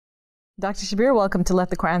Dr. Shabir, welcome to Let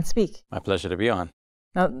the Quran Speak. My pleasure to be on.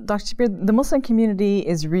 Now, Dr. Shabir, the Muslim community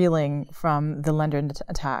is reeling from the London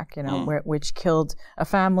attack, which killed a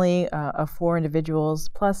family of 4 individuals.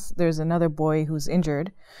 Plus, there's another boy who's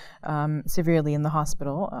injured severely in the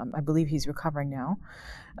hospital. I believe he's recovering now.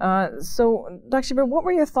 So, Dr. Shabir, what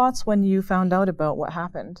were your thoughts when you found out about what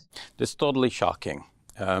happened? It's totally shocking.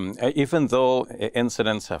 Even though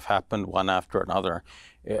incidents have happened one after another,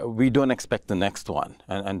 we don't expect the next one.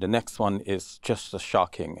 And the next one is just as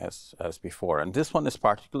shocking as before. And this one is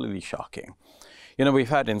particularly shocking. We've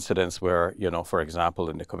had incidents where, for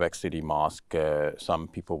example, in the Quebec City Mosque, some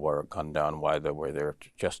people were gunned down while they were there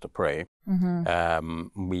just to pray.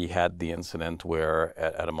 Mm-hmm. We had the incident where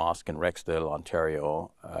at a mosque in Rexdale,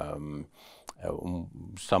 Ontario,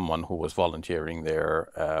 someone who was volunteering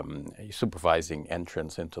there, supervising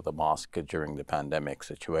entrance into the mosque during the pandemic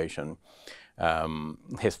situation,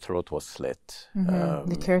 his throat was slit.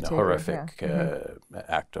 Mm-hmm. A horrific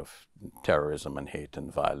act of terrorism and hate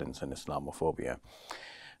and violence and Islamophobia.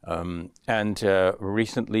 And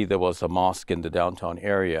recently there was a mosque in the downtown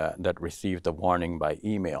area that received a warning by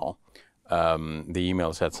email. The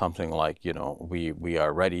email said something like, we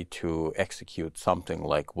are ready to execute something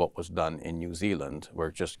like what was done in New Zealand.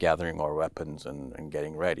 We're just gathering our weapons and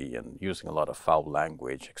getting ready, and using a lot of foul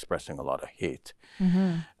language, expressing a lot of hate.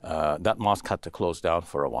 Mm-hmm. That mosque had to close down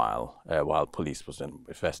for a while police was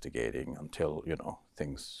investigating until,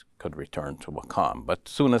 things could return to a calm. But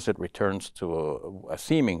as soon as it returns to a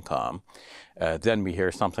seeming calm, then we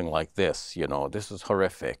hear something like this. This is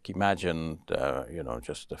horrific. Imagine,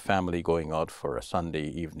 just a family going out for a Sunday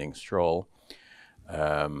evening stroll,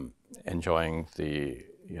 enjoying the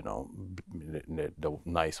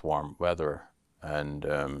nice warm weather, and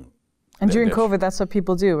during COVID, that's what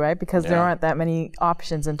people do, right? Because there aren't that many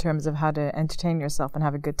options in terms of how to entertain yourself and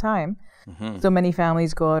have a good time. Mm-hmm. So many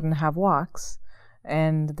families go out and have walks.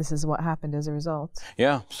 And this is what happened as a result.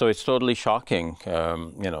 Yeah, so it's totally shocking.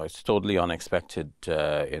 It's totally unexpected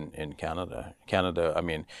in Canada. Canada,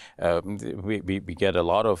 we get a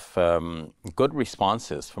lot of good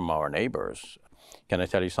responses from our neighbors. Can I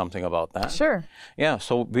tell you something about that? Sure. Yeah,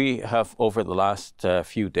 so we have over the last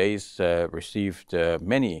few days received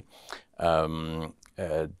many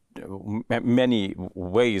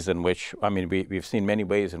ways in which, we've seen many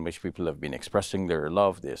ways in which people have been expressing their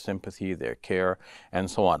love, their sympathy, their care,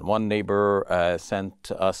 and so on. One neighbor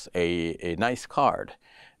sent us a nice card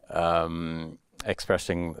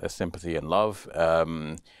expressing sympathy and love.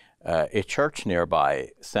 A church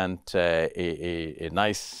nearby sent a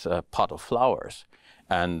nice pot of flowers.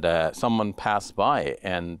 And someone passed by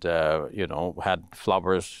and, had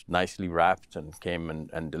flowers nicely wrapped and came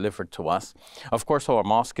and delivered to us. Of course, our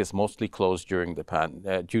mosque is mostly closed during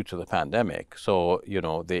due to the pandemic. So,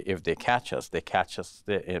 if they catch us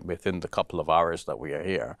within the couple of hours that we are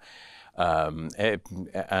here.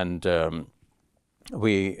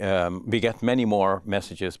 We get many more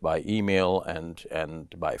messages by email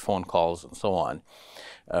and by phone calls and so on.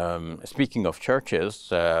 Speaking of churches,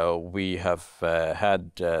 we have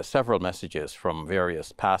had several messages from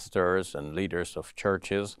various pastors and leaders of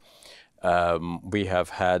churches. We have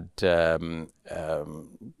had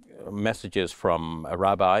messages from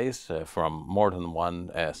rabbis from more than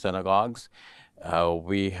one synagogues.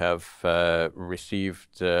 We have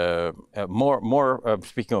received more.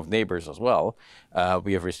 Speaking of neighbors as well,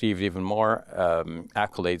 we have received even more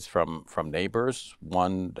accolades from neighbors.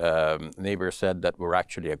 One neighbor said that we're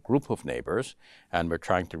actually a group of neighbors, and we're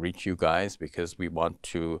trying to reach you guys because we want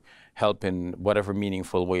to help in whatever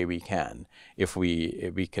meaningful way we can. If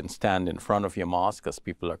we can stand in front of your mosque as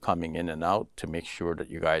people are coming in and out to make sure that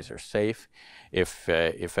you guys are safe. If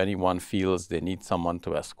anyone feels they need someone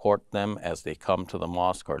to escort them as they come to the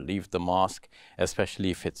mosque or leave the mosque,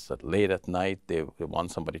 especially if it's late at night, they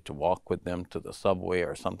want somebody to walk with them to the subway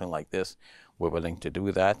or something like this, we're willing to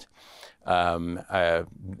do that.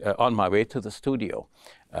 On my way to the studio,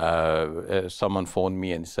 someone phoned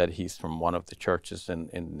me and said he's from one of the churches in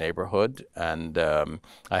the neighborhood, and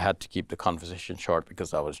I had to keep the conversation short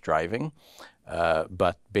because I was driving.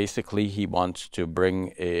 But basically, he wants to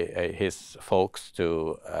bring his folks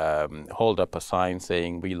to hold up a sign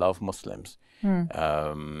saying, "We love Muslims."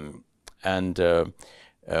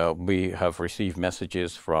 We have received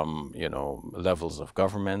messages from, levels of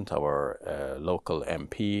government, our local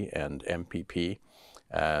MP and MPP.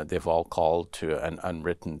 They've all called and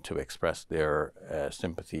written to express their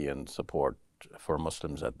sympathy and support for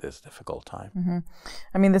Muslims at this difficult time.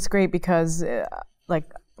 Mm-hmm. That's great because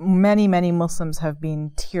many Muslims have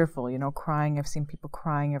been tearful, crying. I've seen people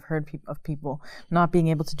crying. I've heard of people not being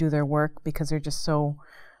able to do their work because they're just so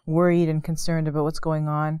worried and concerned about what's going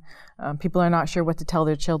on. People are not sure what to tell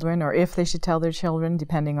their children, or if they should tell their children,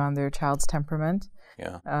 depending on their child's temperament.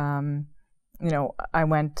 Yeah. You know, I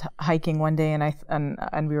went hiking one day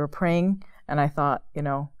and we were praying, and I thought, you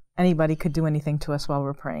know, anybody could do anything to us while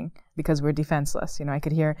we're praying because we're defenseless. You know, I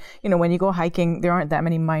could hear, you know, when you go hiking, there aren't that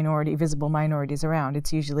many visible minorities around.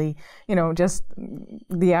 It's usually, you know, just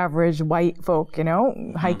the average white folk, you know,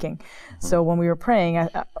 hiking. Mm-hmm. So when we were praying,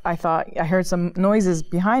 I thought, I heard some noises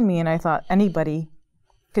behind me, and I thought anybody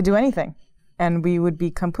could do anything. And we would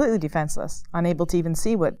be completely defenseless, unable to even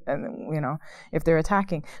see what, you know, if they're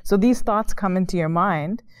attacking. So these thoughts come into your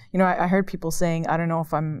mind. You know, I heard people saying, I don't know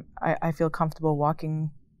if I feel comfortable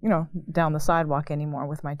walking, you know, down the sidewalk anymore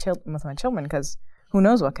with my children, because who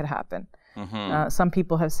knows what could happen. Mm-hmm. Some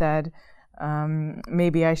people have said,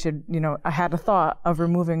 maybe I should, you know, I had a thought of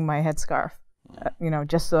removing my headscarf, you know,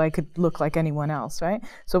 just so I could look like anyone else, right?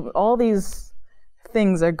 So all these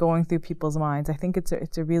things are going through people's minds. I think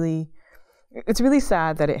it's really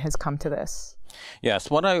sad that it has come to this. Yes,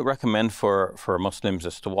 what I recommend for Muslims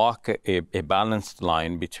is to walk a balanced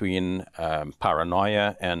line between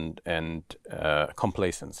paranoia and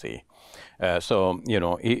complacency. So, you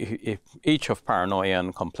know, each of paranoia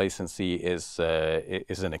and complacency is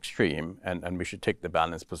an extreme, and we should take the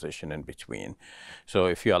balanced position in between. So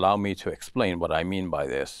if you allow me to explain what I mean by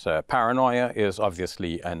this, paranoia is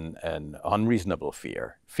obviously an unreasonable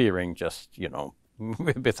fear, fearing just, you know,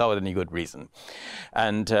 without any good reason.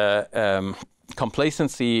 And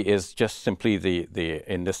complacency is just simply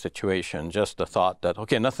in this situation, just the thought that,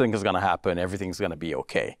 okay, nothing is going to happen, everything's going to be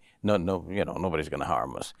okay. No, you know, nobody's going to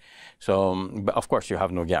harm us. So, but of course, you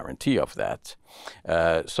have no guarantee of that.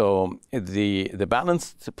 So the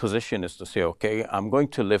balanced position is to say, okay, I'm going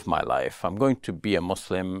to live my life. I'm going to be a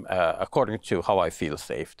Muslim according to how I feel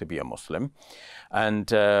safe to be a Muslim. And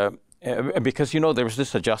because, you know, there's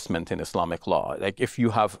this adjustment in Islamic law. Like if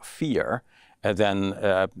you have fear, then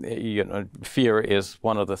you know, fear is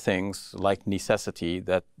one of the things, like necessity,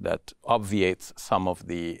 that obviates some of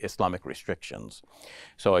the Islamic restrictions.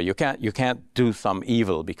 So you can't do some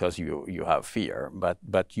evil because you have fear,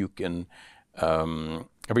 but you can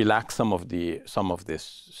relax some of these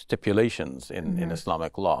stipulations in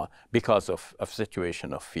Islamic law because of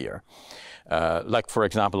situation of fear. Like, for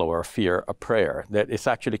example, our fear, a prayer that is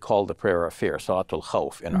actually called the prayer of fear, Salatul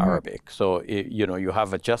Khawf in Arabic. So you know, you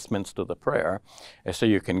have adjustments to the prayer so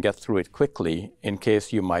you can get through it quickly in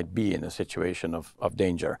case you might be in a situation of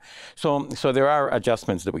danger. So there are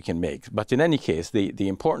adjustments that we can make. But in any case, the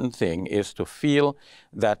important thing is to feel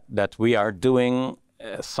that we are doing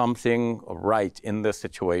something right in this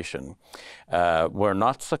situation. We're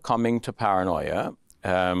not succumbing to paranoia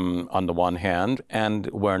on the one hand, and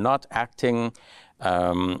we're not acting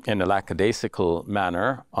in a lackadaisical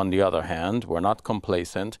manner on the other hand. We're not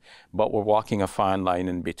complacent, but we're walking a fine line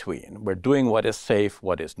in between. We're doing what is safe,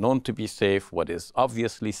 what is known to be safe, what is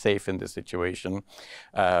obviously safe in this situation,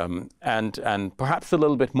 and perhaps a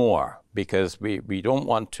little bit more, because we don't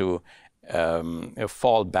want to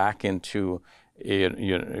fall back into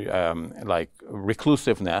like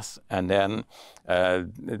reclusiveness, and then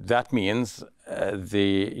that means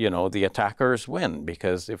the attackers win,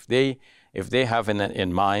 because if they have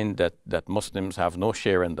in mind that Muslims have no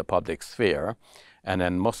share in the public sphere, and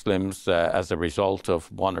then Muslims, as a result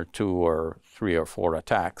of 1 or 2 or 3 or 4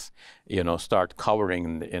 attacks, start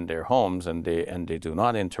cowering in their homes, and they do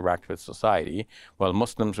not interact with society, well,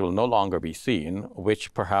 Muslims will no longer be seen,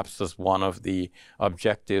 which perhaps is one of the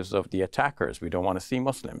objectives of the attackers. We don't want to see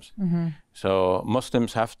Muslims. Mm-hmm. So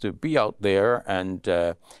Muslims have to be out there, and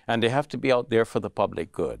they have to be out there for the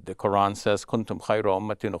public good. The Quran says, "Kuntum khayra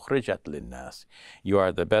ummatin ukhrijat linnas." You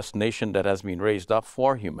are the best nation that has been raised up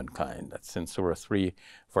for humankind. That's in Surah 3,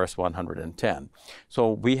 verse 110.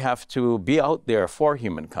 So we have to be out there for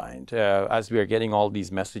humankind. As we are getting all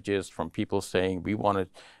these messages from people saying, we want to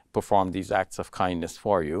perform these acts of kindness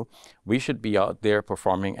for you, we should be out there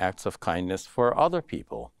performing acts of kindness for other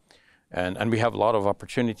people. And we have a lot of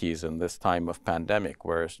opportunities in this time of pandemic,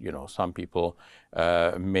 where some people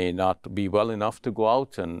may not be well enough to go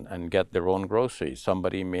out and get their own groceries.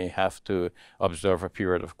 Somebody may have to observe a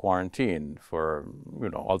period of quarantine for,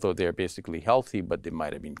 although they're basically healthy, but they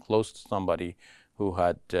might have been close to somebody who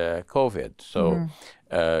had COVID. So,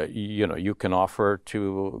 you can offer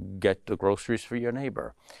to get the groceries for your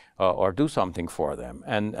neighbor. Or do something for them,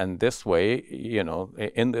 and this way,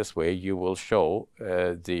 in this way, you will show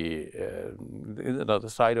the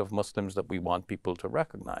side of Muslims that we want people to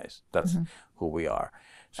recognize. That's who we are.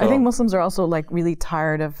 So, I think Muslims are also really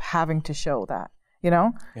tired of having to show that.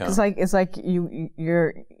 It's like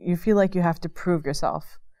you feel like you have to prove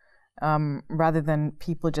yourself, rather than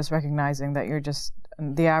people just recognizing that you're just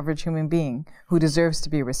the average human being who deserves to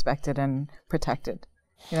be respected and protected.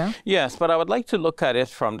 You know? Yes, but I would like to look at it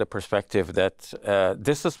from the perspective that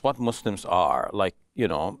this is what Muslims are. Like, you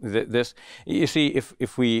know, this. You see,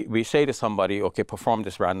 if we say to somebody, okay, perform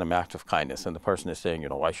this random act of kindness, and the person is saying, you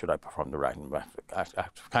know, why should I perform the random act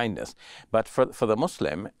of kindness? But for the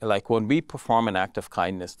Muslim, like when we perform an act of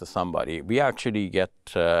kindness to somebody, we actually get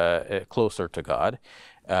closer to God.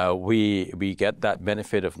 We get that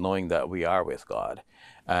benefit of knowing that we are with God.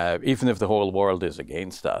 Even if the whole world is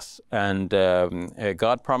against us. And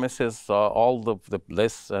God promises all the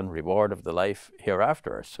bliss and reward of the life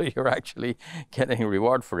hereafter. So you're actually getting a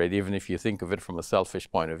reward for it, even if you think of it from a selfish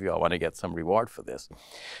point of view. I want to get some reward for this.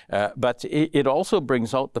 But it also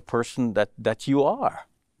brings out the person that you are.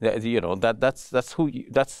 You know, that's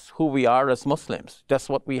who we are as Muslims. That's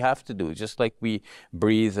what we have to do. Just like we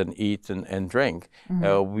breathe and eat and drink,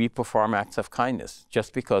 we perform acts of kindness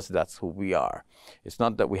just because that's who we are. It's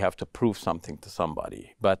not that we have to prove something to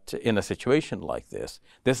somebody, but in a situation like this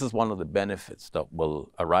is one of the benefits that will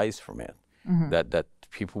arise from it. That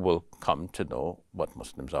people will come to know what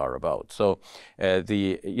Muslims are about. So it's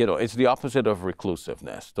the opposite of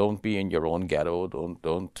reclusiveness. Don't be in your own ghetto.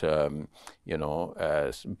 Don't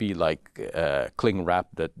be like cling wrap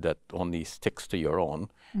that only sticks to your own.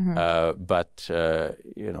 But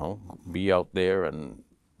be out there and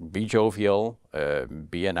be jovial,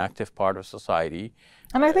 be an active part of society.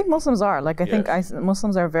 And I think Muslims are. Like, I think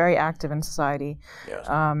Muslims are very active in society. Yes.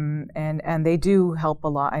 And they do help a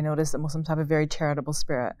lot. I notice that Muslims have a very charitable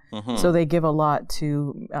spirit. So they give a lot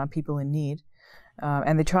to people in need.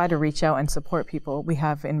 And they try to reach out and support people. We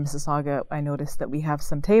have in Mississauga, I noticed that we have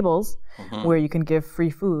some tables where you can give free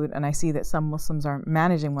food. And I see that some Muslims are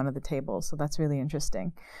managing one of the tables. So that's really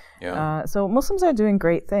interesting. Yeah. So Muslims are doing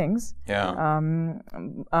great things. Yeah.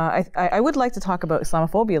 I would like to talk about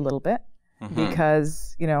Islamophobia a little bit.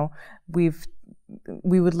 Because, you know, we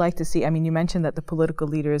would like to see, I mean, you mentioned that the political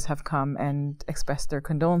leaders have come and expressed their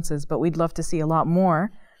condolences, but we'd love to see a lot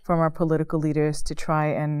more from our political leaders to try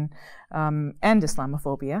and end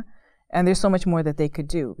Islamophobia. And there's so much more that they could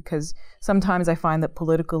do, because sometimes I find that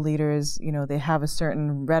political leaders, you know, they have a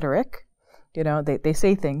certain rhetoric, you know, they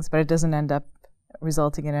say things, but it doesn't end up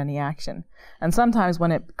resulting in any action. And sometimes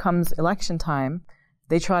when it comes election time,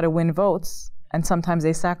 they try to win votes. And sometimes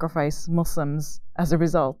they sacrifice Muslims as a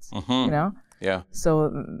result, you know? Yeah.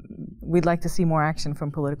 So we'd like to see more action from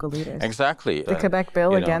political leaders. Exactly. The Quebec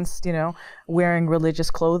bill against, you know, wearing religious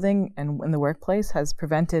clothing and in the workplace has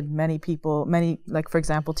prevented many people, like, for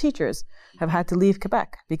example, teachers have had to leave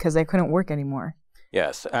Quebec because they couldn't work anymore.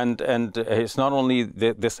 Yes, and it's not only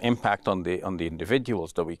this impact on the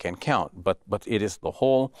individuals that we can count, but it is the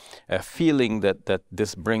whole feeling that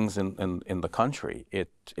this brings in the country.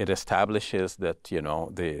 It establishes that, you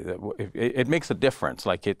know, it makes a difference.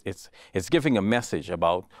 Like it's giving a message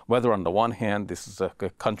about whether on the one hand this is a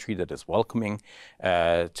country that is welcoming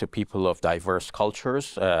to people of diverse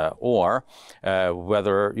cultures, or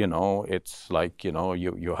whether, you know, it's like, you know,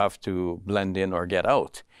 you have to blend in or get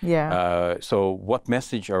out. Yeah. So what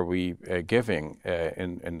message are we giving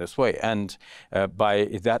in this way? And by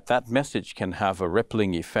that message can have a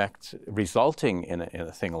rippling effect resulting in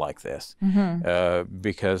a thing like this.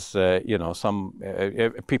 Because, you know, some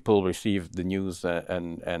people receive the news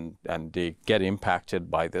and they get impacted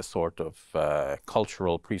by this sort of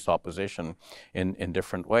cultural presupposition in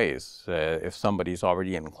different ways. If somebody's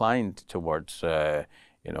already inclined towards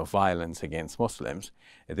you know, violence against Muslims,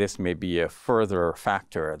 this may be a further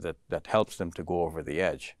factor that helps them to go over the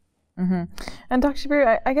edge. And Dr.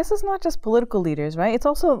 Shabir, I guess it's not just political leaders, right? It's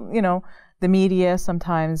also, you know, the media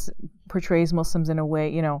sometimes portrays Muslims in a way,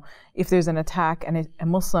 you know, if there's an attack and a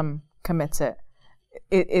Muslim commits it,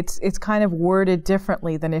 it's kind of worded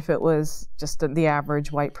differently than if it was just the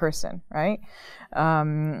average white person, right?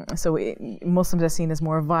 So Muslims are seen as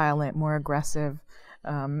more violent, more aggressive.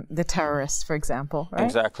 The terrorists, for example, right?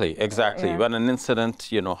 Exactly. Yeah. When an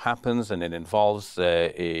incident, you know, happens and it involves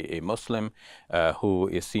a Muslim who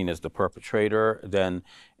is seen as the perpetrator, then,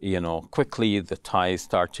 you know, quickly the ties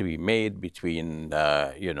start to be made between,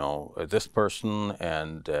 you know, this person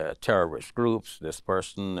and terrorist groups, this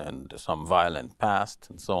person and some violent past,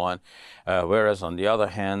 and so on. Whereas on the other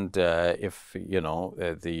hand, if, you know,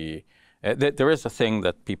 there is a thing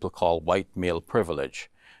that people call white male privilege.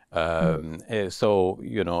 So,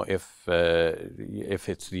 you know, if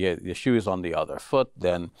it's the shoe is on the other foot,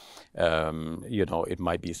 then, you know, it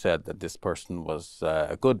might be said that this person was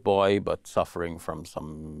a good boy, but suffering from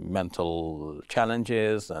some mental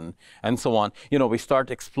challenges and so on. You know, we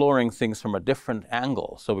start exploring things from a different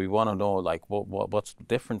angle. So we want to know, like, what's the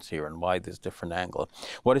difference here and why this different angle.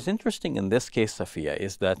 What is interesting in this case, Safiyyah,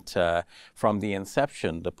 is that from the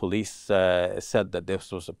inception, the police said that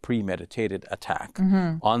this was a premeditated attack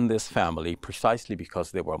on this family precisely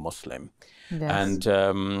because they were Muslim. Yes. And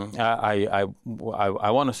I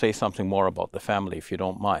want to say something more about the family, if you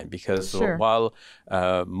don't mind, because sure. while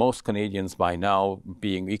most Canadians by now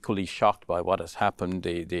being equally shocked by what has happened,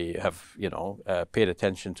 they have, you know, paid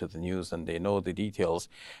attention to the news and they know the details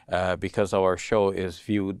because our show is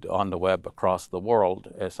viewed on the web across the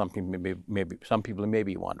world. Some people may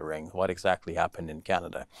be wondering what exactly happened in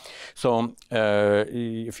Canada. So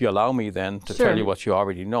if you allow me then to sure. tell you what you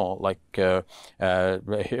already know, like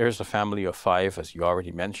here's a family of 5, as you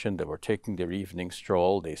already mentioned. They were taking their evening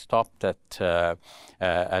stroll. They stopped at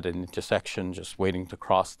an intersection just waiting to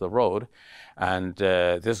cross the road. And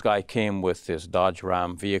this guy came with his Dodge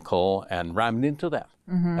Ram vehicle and rammed into them.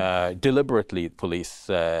 Deliberately, police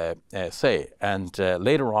say. And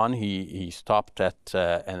later on, he stopped at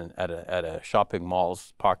a shopping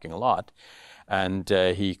mall's parking lot, and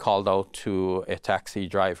he called out to a taxi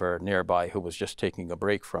driver nearby who was just taking a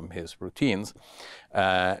break from his routines,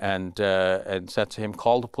 and said to him,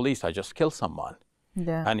 "Call the police, I just killed someone."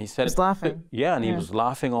 Yeah. And he said, he was laughing. Yeah, and he was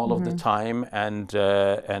laughing all of the time, and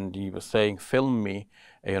he was saying, "Film me,"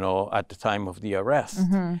 you know, at the time of the arrest.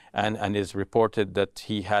 And it's reported that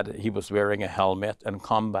he was wearing a helmet and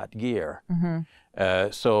combat gear.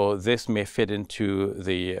 So this may fit into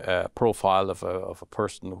the profile of a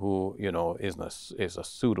person who, you know, is a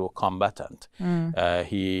pseudo combatant.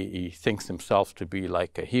 He thinks himself to be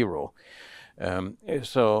like a hero. And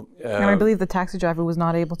I believe the taxi driver was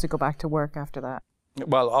not able to go back to work after that.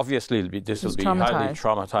 Well, obviously, this will be highly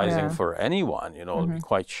traumatizing for anyone. You know, it'll be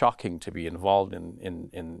quite shocking to be involved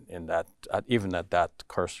in that, even at that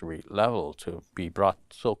cursory level, to be brought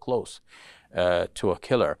so close to a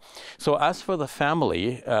killer. So as for the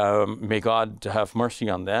family, may God have mercy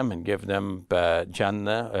on them and give them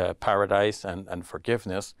Jannah, paradise, and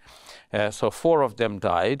forgiveness. So 4 of them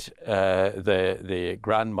died. The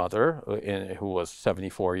grandmother, who was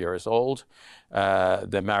 74 years old,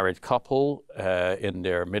 the married couple in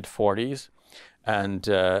their mid-40s, and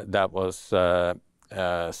that was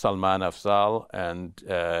Salman Afzal and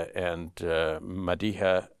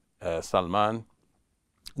Madiha Salman,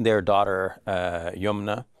 their daughter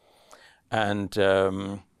Yumna, and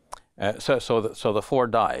so the 4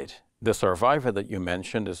 died. The survivor that you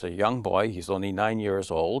mentioned is a young boy. He's only 9 years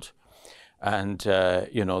old, and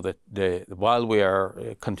you know, while we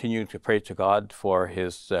are continuing to pray to God for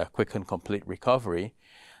his quick and complete recovery,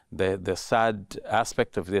 the sad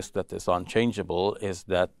aspect of this that is unchangeable is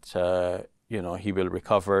that you know, he will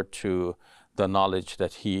recover to the knowledge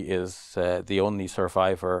that he is the only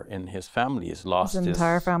survivor in his family. He's lost his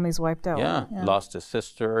entire family's wiped out. Yeah, lost his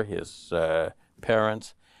sister, his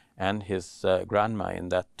parents, and his grandma in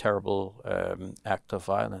that terrible act of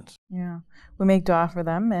violence. Yeah, we make dua for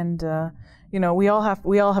them, and you know, we all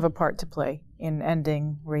have a part to play in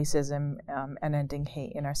ending racism and ending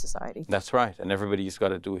hate in our society. That's right, and everybody's got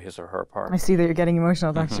to do his or her part. I see that you're getting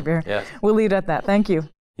emotional, Dr. Shabir. Yes. We'll leave it at that. Thank you.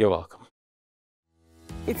 You're welcome.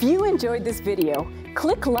 If you enjoyed this video,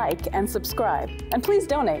 click like and subscribe, and please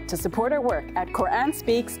donate to support our work at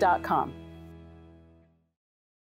QuranSpeaks.com.